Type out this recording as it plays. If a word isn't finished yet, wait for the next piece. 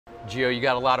Gio, you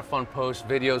got a lot of fun posts,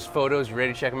 videos, photos. You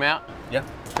ready to check them out? Yeah,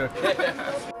 sure.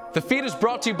 The feed is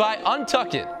brought to you by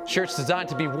Untuck It, shirts designed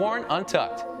to be worn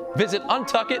untucked. Visit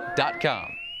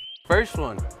untuckit.com. First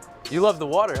one, you love the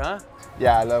water, huh?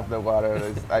 Yeah, I love the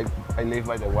water. I live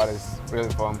by the water. It's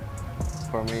really fun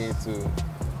for me to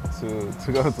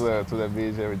go to the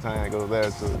beach every time I go there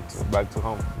to back to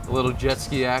home. A little jet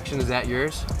ski action, is that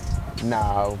yours?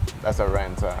 No, that's a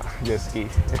rent, jet ski.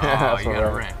 Oh, you got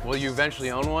a rent. Will you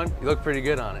eventually own one? You look pretty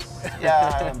good on it.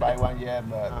 Yeah, I haven't bought one yet,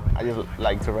 but I just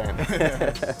like to rent.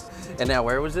 And now,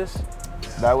 where was this?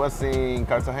 That was in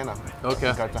Cartagena. Okay.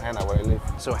 In Cartagena, where I live.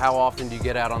 So how often do you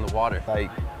get out on the water?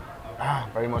 Like,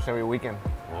 very much every weekend.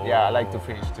 Oh. Yeah, I like to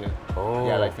fish too. Oh.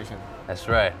 Yeah, I like fishing. That's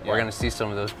right. Yeah. We're gonna see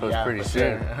some of those posts pretty for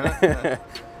soon. Sure.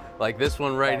 Like this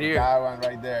one right here. That one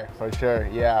right there, for sure.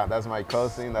 Yeah, that's my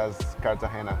cousin, that's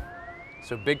Cartagena.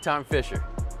 So big time fisher.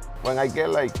 When I get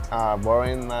like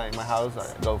boring in my house,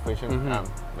 I go fishing and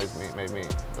make me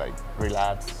like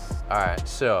relax. All right,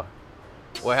 so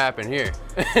what happened here?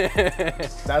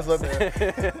 That's what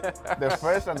the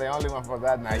first and the only one for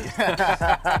that night.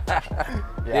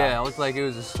 Yeah, it looked like it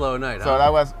was a slow night. So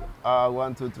that was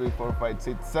 1, 2, 3, 4, 5,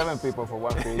 6, 7 people for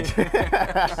one fish.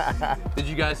 Did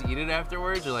you guys eat it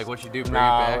afterwards, or like what you do? Bring No, it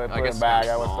back? we put it back.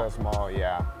 I was small. so small.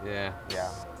 Yeah. Yeah. Yeah.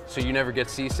 So you never get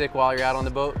seasick while you're out on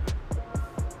the boat?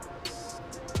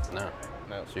 No.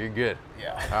 No. So you're good.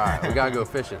 Yeah. All right, we gotta go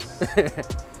fishing.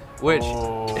 Which?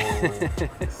 Oh,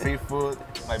 seafood,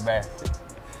 my best.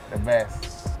 The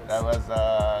best. That was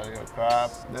little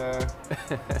crab there.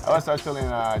 I was actually in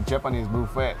a Japanese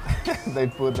buffet. they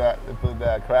put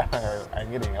that crab.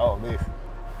 I'm eating all this.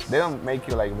 They don't make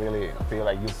you like really feel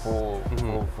like you're full,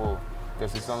 full.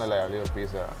 Because it's only like a little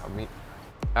piece of meat.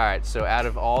 All right, so out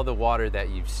of all the water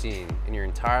that you've seen in your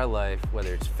entire life,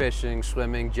 whether it's fishing,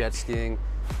 swimming, jet skiing,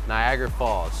 Niagara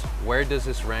Falls, where does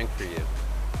this rank for you?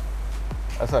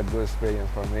 That's a good experience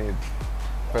for me.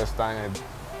 First time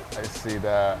I see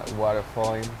the water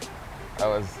falling, I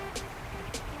was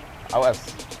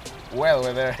well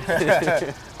over there.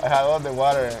 I had all the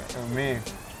water in me.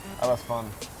 That was fun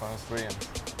experience.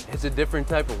 It's a different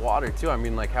type of water too. I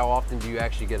mean, like how often do you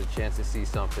actually get a chance to see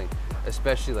something,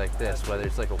 especially like this, whether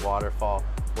it's like a waterfall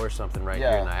or something right here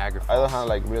in Niagara Falls? I don't have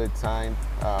like really time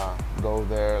go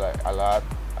there like a lot.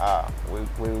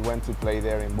 We went to play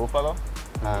there in Buffalo,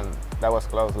 and that was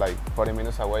close, like 40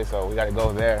 minutes away, so we gotta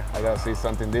go there. I gotta see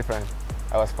something different.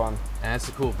 That was fun. And that's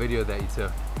a cool video that you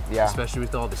took. Yeah. Especially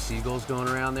with all the seagulls going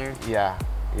around there. Yeah,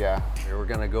 yeah. Here, we're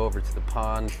gonna go over to the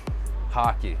pond.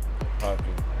 Hockey.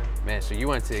 Man, so you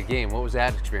went to a game. What was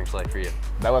that experience like for you?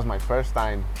 That was my first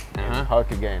time in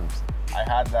hockey games. I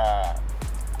had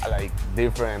like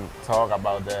different talk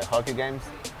about the hockey games.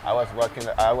 I was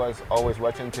always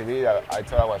watching TV. I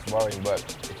thought I was boring, but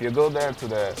if you go there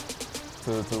to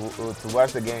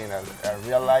watch the game in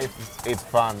real life, it's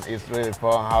fun. It's really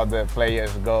fun how the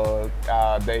players go.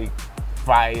 They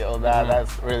fight, all that.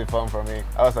 That's really fun for me.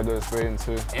 That was a good experience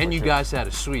too. And you guys had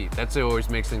a suite. That's what always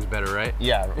makes things better, right?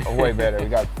 Yeah, way better. We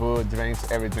got food,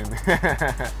 drinks, everything.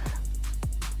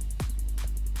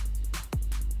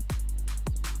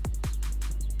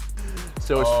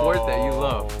 So a sport that you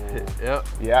love. Yep.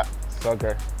 Yeah,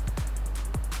 soccer.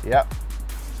 Yep.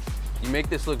 You make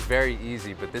this look very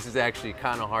easy, but this is actually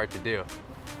kind of hard to do.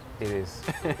 It is.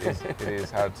 It is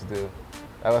hard to do.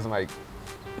 That was my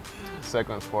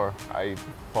second sport. I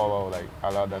follow like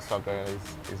a lot. That soccer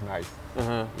is nice.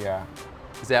 Yeah.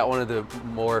 Is that one of the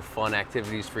more fun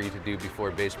activities for you to do before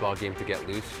a baseball game to get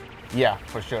loose? Yeah,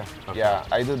 for sure. Okay. Yeah,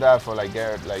 I do that for like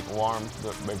get like warm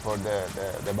before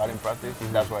the batting practice.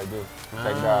 That's what I do.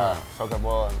 Take the soccer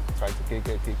ball and try to kick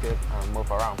it, and move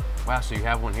around. Wow, so you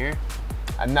have one here?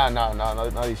 No,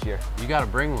 not this year. You got to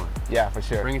bring one. Yeah, for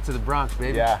sure. Bring it to the Bronx,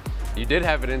 baby. Yeah. You did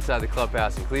have it inside the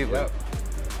clubhouse in Cleveland.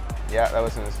 Yep. Yeah, that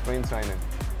was in the spring training.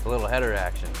 A little header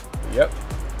action. Yep.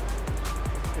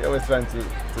 I always trying to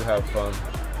have fun.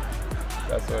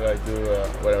 That's what I do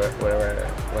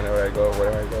whenever I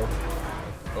go.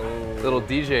 Oh. Little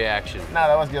DJ action. No,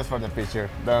 that was just for the picture.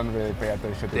 Don't really pay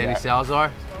attention to Danny that.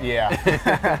 Salazar? Yeah.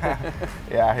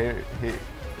 Yeah,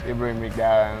 he bring me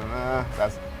down.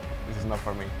 This is not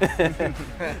for me.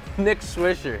 Nick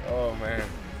Swisher. Oh man.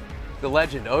 The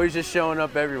legend, always just showing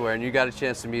up everywhere, and you got a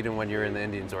chance to meet him when you were in the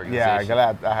Indians organization. Yeah,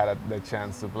 glad I had the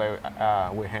chance to play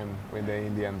with him, with the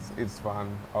Indians. It's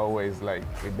fun, always like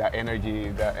with that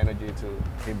energy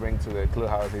he brings to the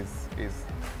clubhouse.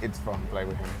 It's fun to play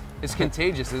with him. It's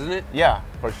contagious, isn't it? Yeah,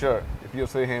 for sure. If you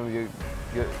see him, you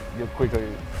quickly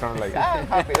turn like, I'm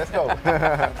happy, let's go.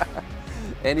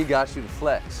 And he got you to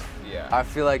flex. Yeah. I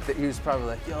feel like that he was probably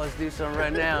like, yo, let's do something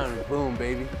right now, and boom,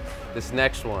 baby. This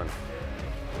next one.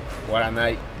 What a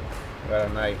night. What a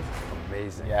night.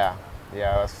 Amazing. Yeah,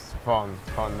 yeah, it was fun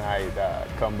night.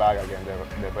 Come back again,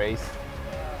 the race.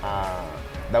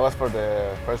 That was for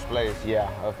the first place. Yeah,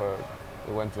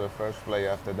 we went to the first place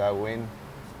after that win.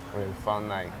 Really fun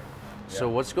night. So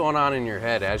what's going on in your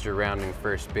head as you're rounding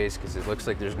first base? Because it looks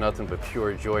like there's nothing but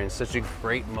pure joy and such a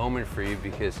great moment for you,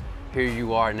 because here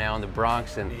you are now in the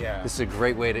Bronx, and this is a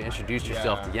great way to introduce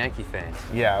yourself to Yankee fans.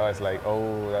 Yeah, I was like,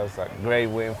 oh, that was a great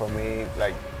win for me.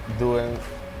 Like doing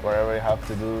whatever I have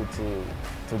to do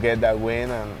to get that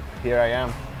win, and here I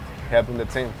am, helping the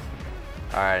team.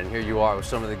 All right, and here you are with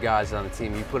some of the guys on the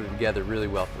team. You put it together really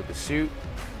well with the suit,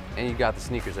 and you got the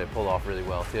sneakers that pull off really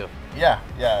well too. Yeah,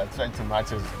 I tried to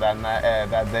match us that night,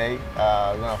 that day.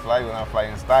 We're gonna fly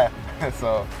in style.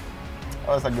 So it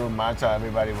was a good match.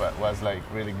 Everybody was like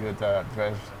really good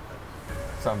dressed.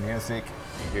 Some music.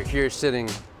 You're here sitting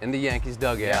in the Yankees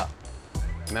dugout,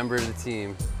 member of the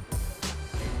team.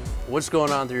 What's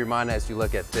going on through your mind as you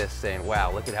look at this, saying,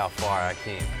 wow, look at how far I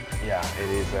came? Yeah, it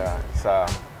is. It's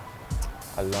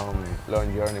a long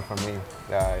journey for me.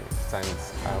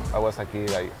 Since I was a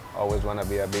kid, I always want to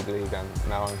be a big league, and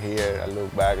now I'm here. I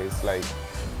look back, it's like,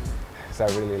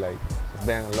 it's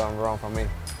been a long run for me.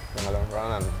 It's been a long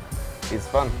run, and it's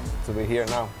fun to be here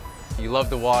now. You love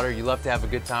the water, you love to have a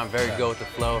good time, go with the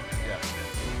flow. Yeah.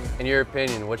 In your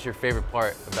opinion, what's your favorite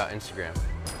part about Instagram?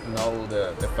 Know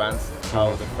the fans,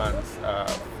 how the fans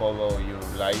follow your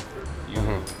life,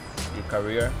 your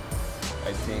career.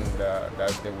 I think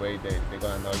that's the way they're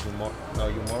gonna know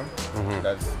you more.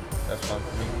 That's fun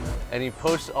for me. And he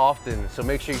posts often, so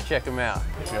make sure you check him out.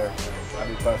 Sure, I'll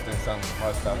be posting some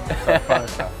more stuff, some fun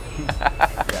stuff.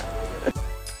 Yeah.